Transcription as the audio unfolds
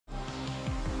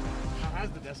has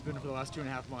the desk been for the last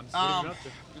 2.5 months? What have you been up to?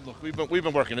 Look, we've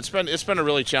been working. It's been a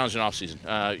really challenging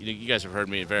offseason. You guys have heard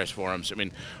me in various forums. I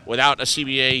mean, without a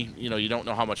CBA, you don't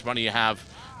know how much money you have.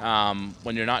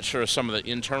 When you're not sure of some of the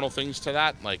internal things to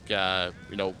that, like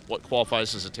what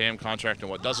qualifies as a TAM contract and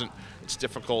what doesn't, it's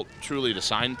difficult truly to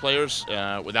sign players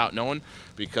without knowing,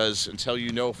 because until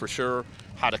you know for sure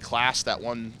how to class that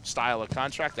one style of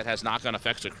contract that has knock-on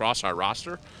effects across our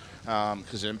roster,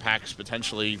 because it impacts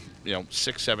potentially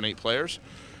 6, 7, 8 players.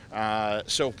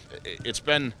 So it's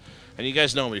been, and you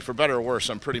guys know me, for better or worse,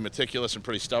 I'm pretty meticulous and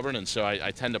pretty stubborn, and so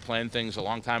I tend to plan things a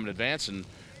long time in advance, and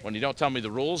when you don't tell me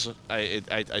the rules, I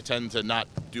tend to not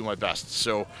do my best.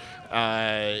 So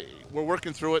we're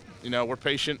working through it. We're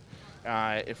patient.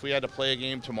 If we had to play a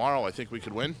game tomorrow, I think we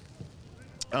could win.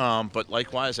 But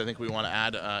likewise, I think we want to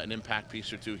add an impact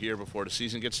piece or two here before the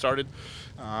season gets started,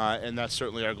 and that's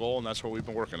certainly our goal, and that's what we've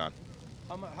been working on.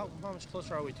 How much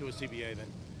closer are we to a CBA then?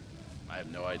 I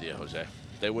have no idea, Jose.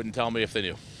 They wouldn't tell me if they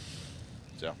knew.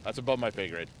 So that's above my pay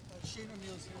grade.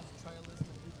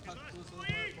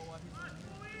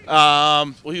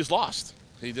 Well, he was lost.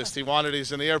 He wanted.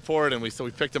 He's in the airport, and we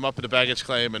picked him up at the baggage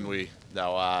claim, and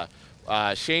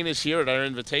Shane is here at our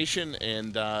invitation,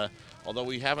 and although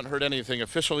we haven't heard anything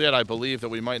official yet, I believe that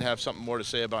we might have something more to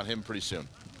say about him pretty soon.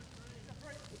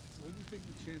 What do you think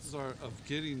the chances are of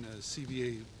getting a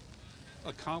CBA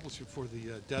accomplished before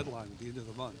the deadline at the end of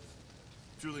the month?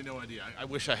 Truly no idea. I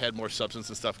wish I had more substance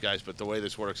and stuff, guys, but the way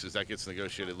this works is that gets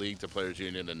negotiated league to players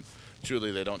union, and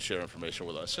truly they don't share information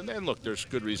with us. And then, look, there's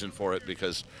good reason for it,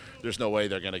 because there's no way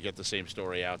they're going to get the same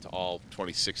story out to all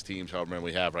 26 teams, however many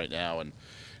we have right now, and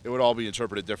it would all be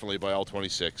interpreted differently by all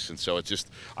 26. And so it's just,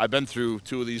 I've been through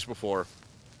 2 of these before,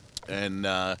 and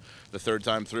the third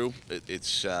time through,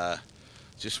 it's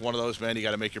just one of those, man, you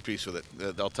got to make your peace with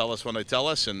it. They'll tell us when they tell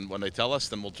us, and when they tell us,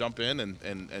 then we'll jump in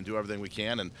and do everything we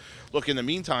can. And look, in the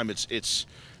meantime, it's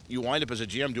you wind up as a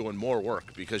GM doing more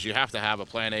work, because you have to have a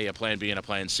plan A, a plan B, and a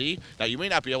plan C. Now, you may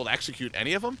not be able to execute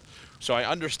any of them, so I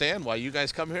understand why you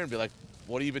guys come here and be like,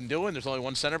 what have you been doing? There's only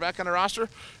one center back on the roster.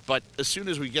 But as soon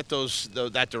as we get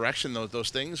that direction, those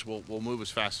things, we'll move as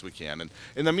fast as we can. And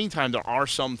in the meantime, there are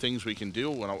some things we can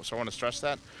do, so I want to stress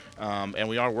that. And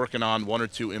we are working on 1 or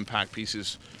 2 impact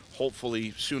pieces,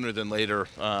 hopefully sooner than later,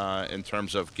 in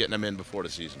terms of getting them in before the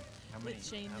season. How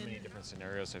many different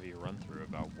scenarios have you run through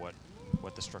about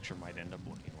what the structure might end up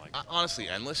looking like? Honestly,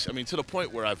 endless. I mean, to the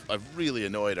point where I've really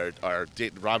annoyed our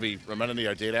Ravi Ramenani,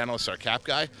 our data analyst, our cap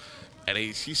guy. And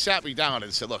he sat me down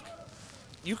and said, look,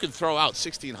 you can throw out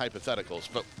 16 hypotheticals,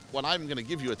 but what I'm going to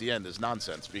give you at the end is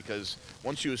nonsense, because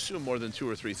once you assume more than 2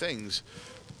 or 3 things,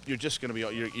 you're just going to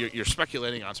be you're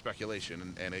speculating on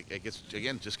speculation, and it gets,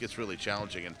 again, just gets really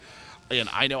challenging. And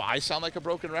I know I sound like a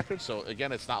broken record, so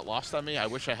again, it's not lost on me. I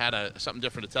wish I had something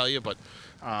different to tell you, but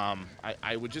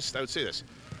I would say this.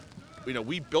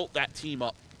 We built that team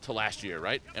up to last year,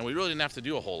 right? And we really didn't have to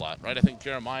do a whole lot, right? I think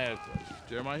Jeremiah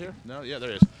here? No, yeah, there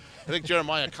he is. I think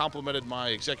Jeremiah complimented my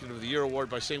Executive of the Year award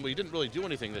by saying, well, you didn't really do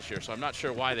anything this year, so I'm not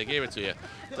sure why they gave it to you.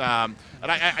 And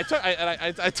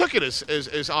I took it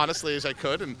as honestly as I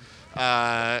could, and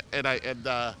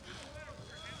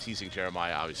teasing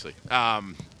Jeremiah, obviously.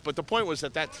 But the point was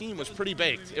that team was pretty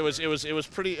baked. It was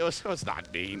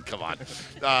not mean, come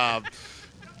on.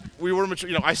 We were mature.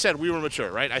 I said we were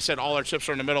mature, right? I said all our chips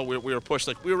are in the middle. We were pushed,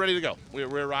 like we were ready to go. We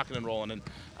were rocking and rolling,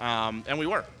 and we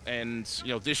were. And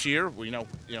this year,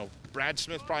 Brad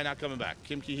Smith's probably not coming back.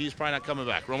 Kim Kehee's probably not coming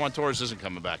back. Roman Torres isn't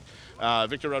coming back.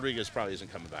 Victor Rodriguez probably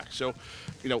isn't coming back. So,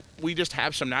 we just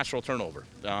have some natural turnover,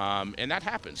 and that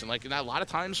happens. And a lot of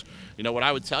times, what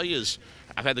I would tell you is,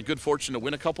 I've had the good fortune to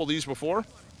win a couple of these before,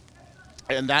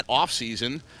 and that off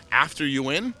season after you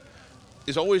win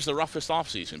is always the roughest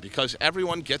offseason, because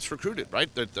everyone gets recruited, right?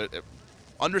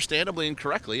 Understandably and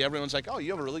correctly, everyone's like, oh, you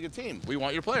have a really good team. We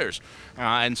want your players.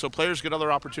 And so players get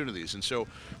other opportunities. And so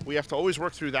we have to always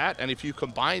work through that. And if you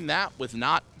combine that with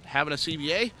not having a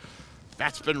CBA,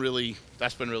 that's been really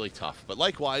tough. But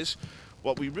likewise,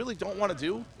 what we really don't want to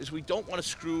do is we don't want to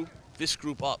screw this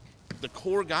group up. The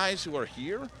core guys who are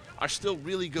here are still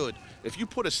really good. If you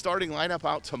put a starting lineup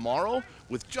out tomorrow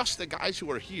with just the guys who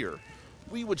are here,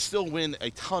 we would still win a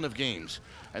ton of games.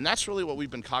 And that's really what we've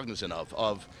been cognizant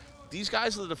of these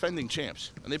guys are the defending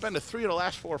champs, and they've been to 3 of the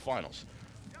last 4 finals.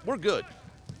 We're good.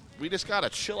 We just got to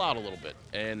chill out a little bit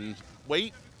and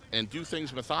wait and do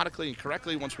things methodically and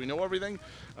correctly once we know everything,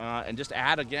 and just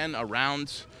add again a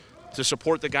round to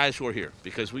support the guys who are here,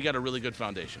 because we got a really good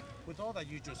foundation. With all that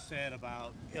you just said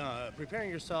about preparing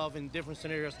yourself in different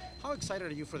scenarios, how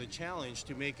excited are you for the challenge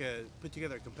to put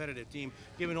together a competitive team,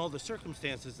 given all the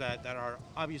circumstances that are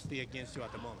obviously against you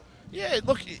at the moment? Yeah,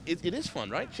 look, it is fun,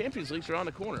 right? Champions Leagues are on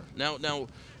the corner. Now,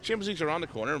 Champions Leagues are on the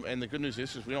corner, and the good news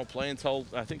is we don't play until,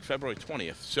 I think, February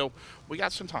 20th. So we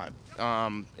got some time.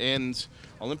 And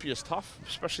Olympia's tough,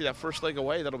 especially that first leg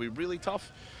away. That'll be really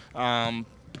tough.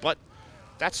 But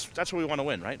that's what we want to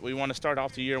win, right? We want to start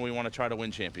off the year, and we want to try to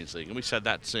win Champions League. And we said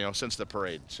that, since the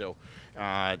parade. So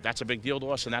that's a big deal to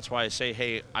us, and that's why I say,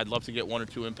 hey, I'd love to get 1 or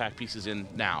 2 impact pieces in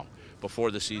now,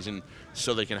 before the season,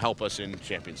 so they can help us in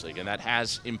Champions League. And that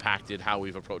has impacted how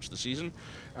we've approached the season.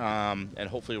 And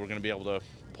hopefully we're going to be able to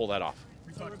pull that off.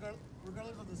 So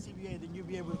regardless of the CBA, then you'll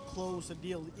be able to close a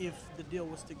deal if the deal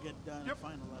was to get done and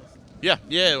finalized.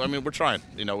 Yeah. I mean, we're trying.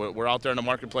 We're out there in the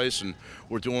marketplace, and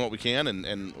we're doing what we can,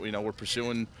 and we're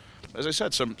pursuing, as I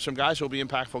said, some guys who will be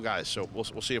impactful guys. So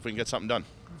we'll see if we can get something done.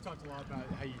 We've talked a lot about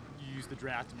how you use the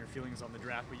draft and your feelings on the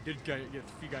draft, but you did get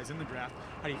a few guys in the draft.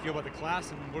 How do you feel about the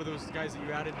class, and what are those guys that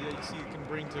you added that you see can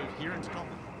bring to here in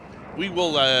Scotland? We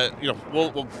will,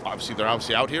 we'll obviously they're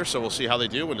out here, so we'll see how they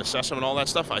do and assess them and all that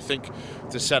stuff. I think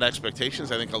to set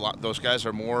expectations, I think those guys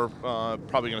are more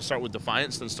probably going to start with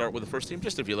Defiance than start with the first team.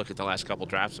 Just if you look at the last couple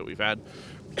drafts that we've had,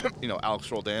 Alex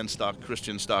Roldan stuck,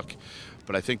 Christian stuck,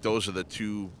 but I think those are the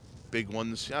two big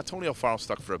ones. Yeah, Tony Alfaro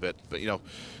stuck for a bit, but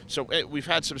so we've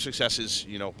had some successes,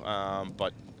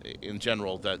 but in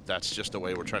general, that's just the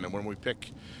way we're trying to. When we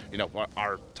pick,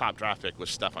 our top draft pick was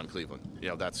Stefan Cleveland.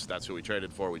 That's who we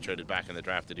traded for. We traded back in the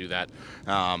draft to do that,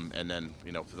 and then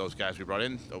for those guys we brought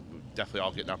in, definitely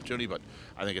all get an opportunity, but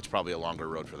I think it's probably a longer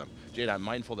road for them. Jade, I'm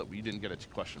mindful that we didn't get a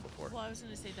question before. Well, I was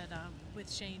going to say that with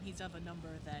Shane, he's of a number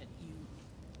that you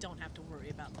don't have to worry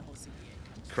about the whole CBA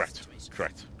situation.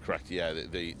 Correct. Yeah,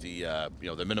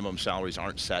 the minimum salaries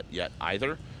aren't set yet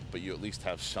either, but you at least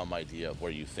have some idea of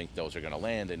where you think those are going to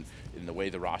land. And in the way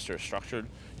the roster is structured,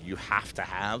 you have to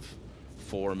have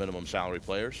 4 minimum salary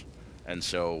players, and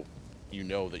so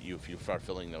that if you start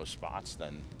filling those spots,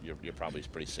 then you're probably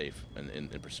pretty safe in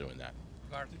pursuing that.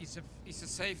 Garth, is it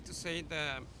safe to say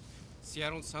that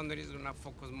Seattle Sounders is going to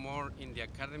focus more in the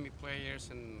academy players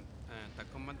and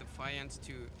Tacoma Defiance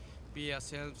to be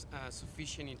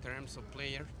self-sufficient in terms of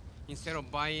player, instead of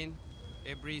buying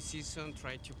every season,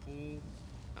 try to pull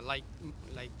like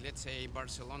let's say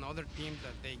Barcelona, other teams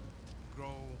that they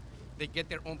get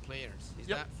their own players. Is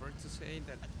that fair to say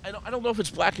that? I don't know if it's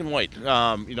black and white.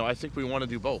 I think we want to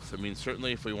do both. I mean,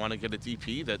 certainly if we want to get a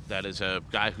DP that is a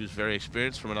guy who's very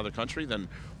experienced from another country, then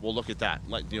we'll look at that.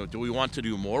 Do we want to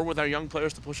do more with our young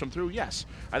players to push them through? Yes.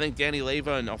 I think Danny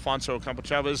Leyva and Alfonso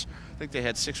Campochavez, I think they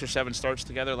had 6 or 7 starts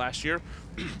together last year.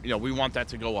 We want that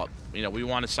to go up. We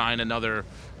want to sign another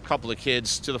couple of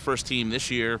kids to the first team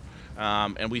this year.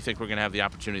 And we think we're going to have the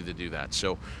opportunity to do that.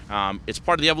 So it's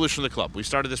part of the evolution of the club. We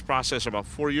started this process about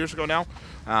 4 years ago now.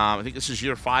 I think this is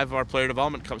year 5 of our player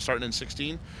development, starting in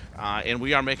 16, and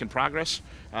we are making progress.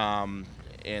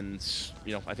 And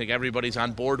I think everybody's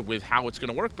on board with how it's going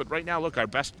to work. But right now, look, our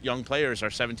best young players are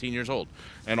 17 years old,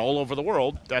 and all over the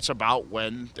world, that's about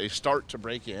when they start to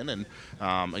break in. And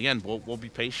again, we'll be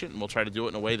patient and we'll try to do it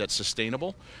in a way that's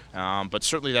sustainable. But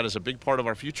certainly, that is a big part of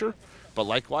our future. But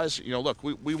likewise, look,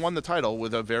 we won the title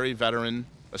with a very veteran,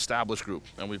 established group,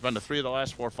 and we've been to 3 of the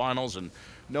last 4 finals, and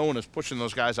no one is pushing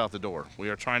those guys out the door. We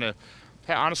are trying to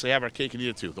honestly have our cake and eat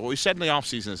it too. What we said in the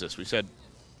offseason is this: we said,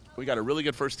 we got a really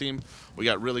good first team. We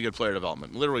got really good player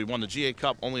development. Literally won the GA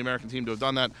Cup, only American team to have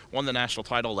done that. Won the national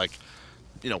title.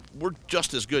 We're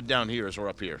just as good down here as we're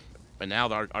up here. And now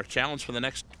our challenge for the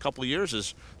next couple of years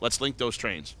is let's link those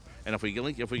trains. And if we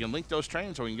can link those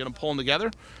trains, or we can get them pulling together,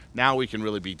 now we can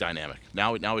really be dynamic.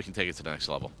 Now we can take it to the next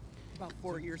level. About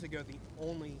 4 years ago, the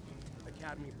only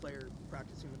academy player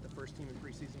practicing with the first team in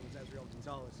preseason was Ezreal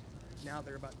Gonzalez. Now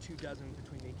there are about 24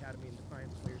 between the academy and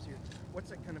Defiance players here.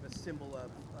 What's that kind of a symbol of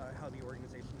how the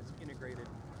organization has integrated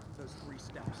those 3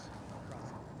 steps across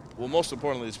it? Well, most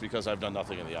importantly, it's because I've done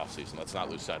nothing in the offseason. Let's not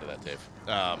lose sight of that, Dave.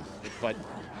 But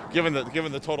given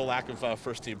the total lack of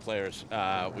first-team players,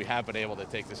 we have been able to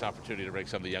take this opportunity to bring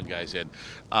some of the young guys in.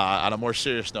 On a more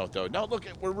serious note, though, no, look,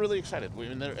 we're really excited.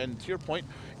 And to your point,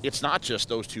 it's not just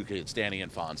those 2 kids, Danny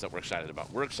and Fonz, that we're excited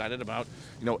about. We're excited about,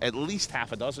 at least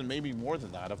half a dozen, maybe more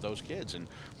than that, of those kids. And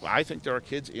I think there are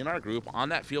kids in our group on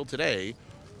that field today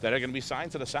that are going to be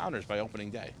signed to the Sounders by opening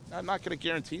day. I'm not going to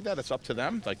guarantee that. It's up to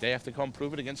them. They have to come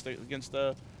prove it against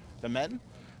the men.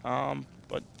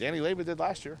 But Danny Leyva did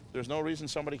last year. There's no reason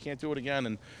somebody can't do it again.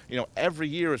 And every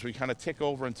year as we kind of tick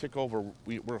over,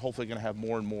 we're hopefully going to have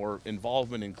more and more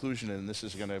involvement, inclusion, and this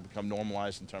is going to become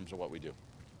normalized in terms of what we do.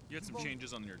 You had some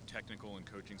changes on your technical and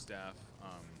coaching staff.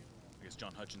 I guess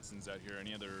John Hutchinson's out here.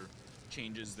 Any other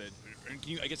changes that?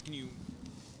 Can you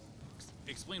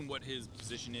explain what his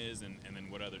position is and then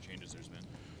what other changes there's been?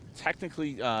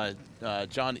 Technically,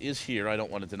 John is here. I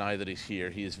don't want to deny that he's here.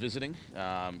 He is visiting.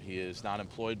 He is not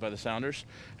employed by the Sounders.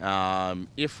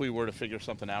 If we were to figure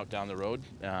something out down the road,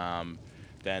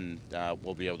 then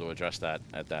we'll be able to address that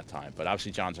at that time. But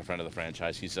obviously, John's a friend of the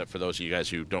franchise. He's, for those of you guys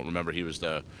who don't remember, he was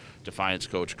the Defiance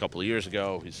coach a couple of years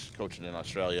ago. He's coaching in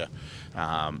Australia.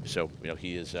 So,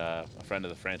 he is a friend of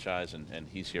the franchise, and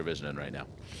he's here visiting right now.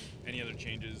 Any other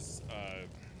changes,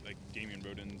 like Damian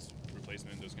Roden's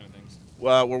replacement, those kind of things?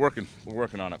 Well, we're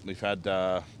working on it. We've had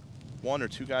one or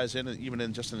two guys in,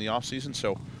 even just in the off season.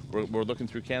 So we're looking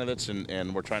through candidates,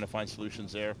 and we're trying to find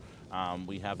solutions there.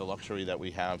 We have the luxury that we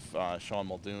have Sean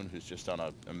Muldoon, who's just done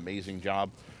an amazing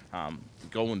job.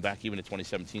 Going back even to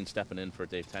 2017, stepping in for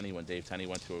Dave Tenney when Dave Tenney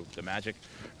went to the Magic,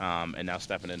 and now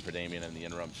stepping in for Damian in the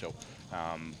interim. So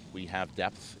we have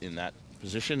depth in that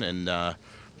position, and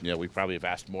we probably have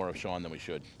asked more of Sean than we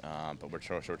should. But we're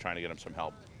trying to get him some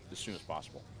help as soon as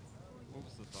possible. What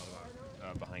was the thought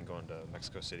about behind going to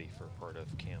Mexico City for part of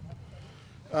camp?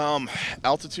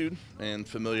 Altitude and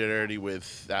familiarity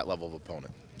with that level of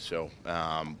opponent. So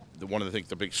one of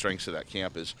the big strengths of that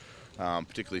camp is,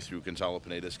 particularly through Gonzalo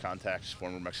Pineda's contacts,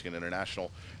 former Mexican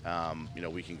international,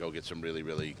 we can go get some really,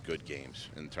 really good games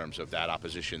in terms of that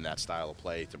opposition, that style of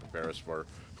play to prepare us for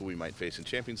who we might face in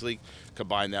Champions League.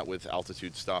 Combine that with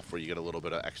altitude stuff where you get a little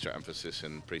bit of extra emphasis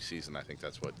in preseason. I think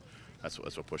that's what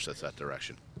pushed us that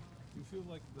direction. Do you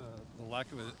feel like the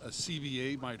lack of a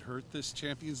CBA might hurt this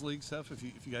Champions League stuff if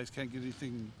you guys can't get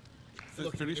anything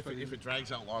finished? If it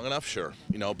drags out long enough, sure.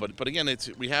 But again,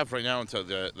 we have right now until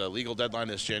the legal deadline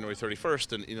is January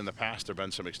 31st, and in the past there have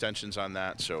been some extensions on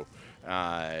that. So,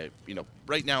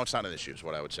 right now it's not an issue, is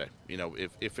what I would say.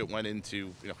 If it went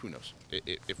into, who knows?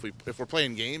 If we're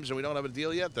playing games and we don't have a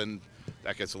deal yet, then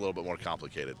that gets a little bit more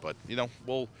complicated. But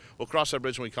we'll cross that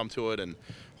bridge when we come to it, and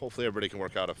hopefully everybody can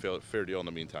work out a fair deal in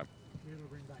the meantime.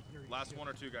 Last one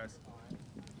or two, guys.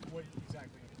 What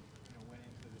exactly went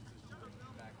into the decision to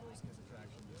bring back risk as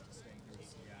attraction to staying here in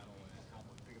Seattle, and how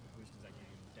big of a boost does that give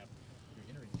you in depth if you're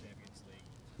entering the Champions League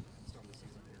and start the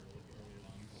season here a little bit earlier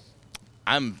than usual?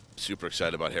 I'm super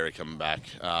excited about Harry coming back.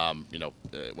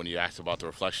 When you asked about the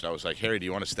reflection, I was like, Harry, do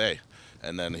you want to stay?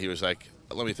 And then he was like,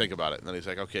 let me think about it. And then he's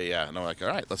like, okay, yeah. And I'm like, all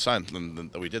right, let's sign. And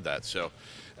we did that. So,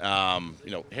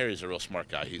 Harry's a real smart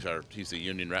guy. He's the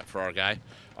union rep for our guy.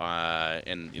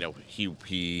 He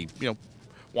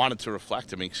wanted to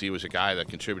reflect. Because he was a guy that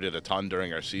contributed a ton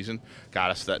during our season,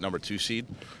 got us to that number 2 seed,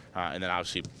 and then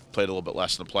obviously played a little bit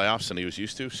less in the playoffs than he was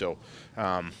used to. So,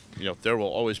 there will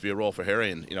always be a role for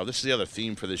Harry. And, this is the other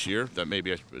theme for this year that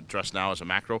maybe I address now as a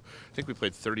macro. I think we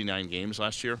played 39 games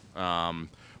last year,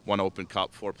 1 Open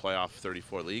Cup, 4 playoff,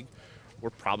 34 league.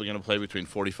 We're probably going to play between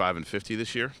 45 and 50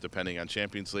 this year, depending on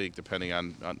Champions League, depending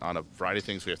on a variety of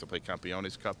things. We have to play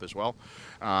Campeones Cup as well.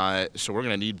 So we're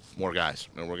going to need more guys,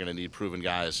 and we're going to need proven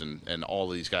guys, and all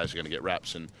of these guys are going to get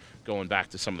reps. And going back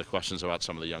to some of the questions about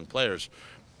some of the young players,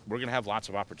 we're going to have lots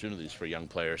of opportunities for young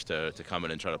players to come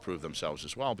in and try to prove themselves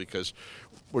as well, because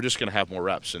we're just going to have more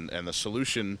reps. And the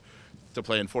solution to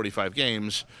play in 45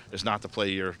 games is not to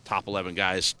play your top 11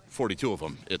 guys, 42 of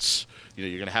them. It's, you're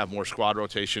going to have more squad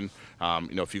rotation.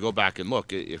 If you go back and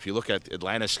look, if you look at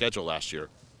Atlanta's schedule last year,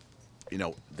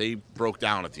 they broke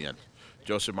down at the end.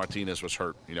 Joseph Martinez was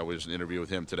hurt. There was an interview with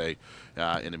him today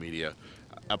in the media.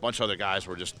 A bunch of other guys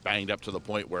were just banged up to the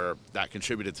point where that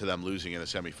contributed to them losing in the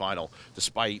semifinal,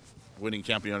 despite winning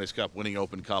Campeones Cup, winning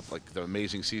Open Cup, like the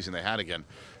amazing season they had again.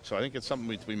 So I think it's something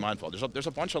we have to be mindful of. There's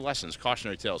a bunch of lessons,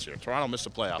 cautionary tales here. Toronto missed the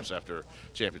playoffs after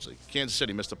Champions League. Kansas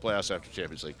City missed the playoffs after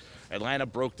Champions League. Atlanta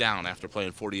broke down after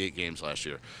playing 48 games last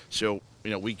year. So,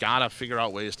 we got to figure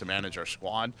out ways to manage our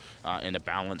squad and to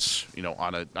balance,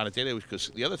 on a daily, because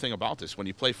the other thing about this, when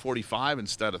you play 45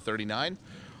 instead of 39,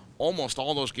 almost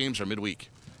all those games are midweek.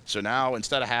 So now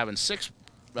instead of having 6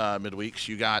 midweeks,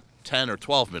 you got 10 or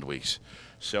 12 midweeks.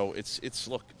 So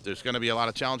look, there's going to be a lot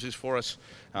of challenges for us.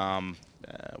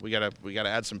 We gotta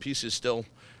add some pieces still,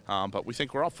 but we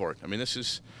think we're up for it.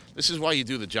 This is why you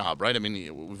do the job, right?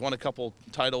 We've won a couple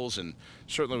titles, and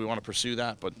certainly we want to pursue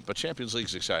that. But Champions League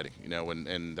is exciting,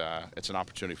 and it's an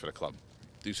opportunity for the club.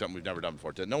 Do something we've never done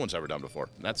before, that no one's ever done before.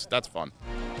 That's fun.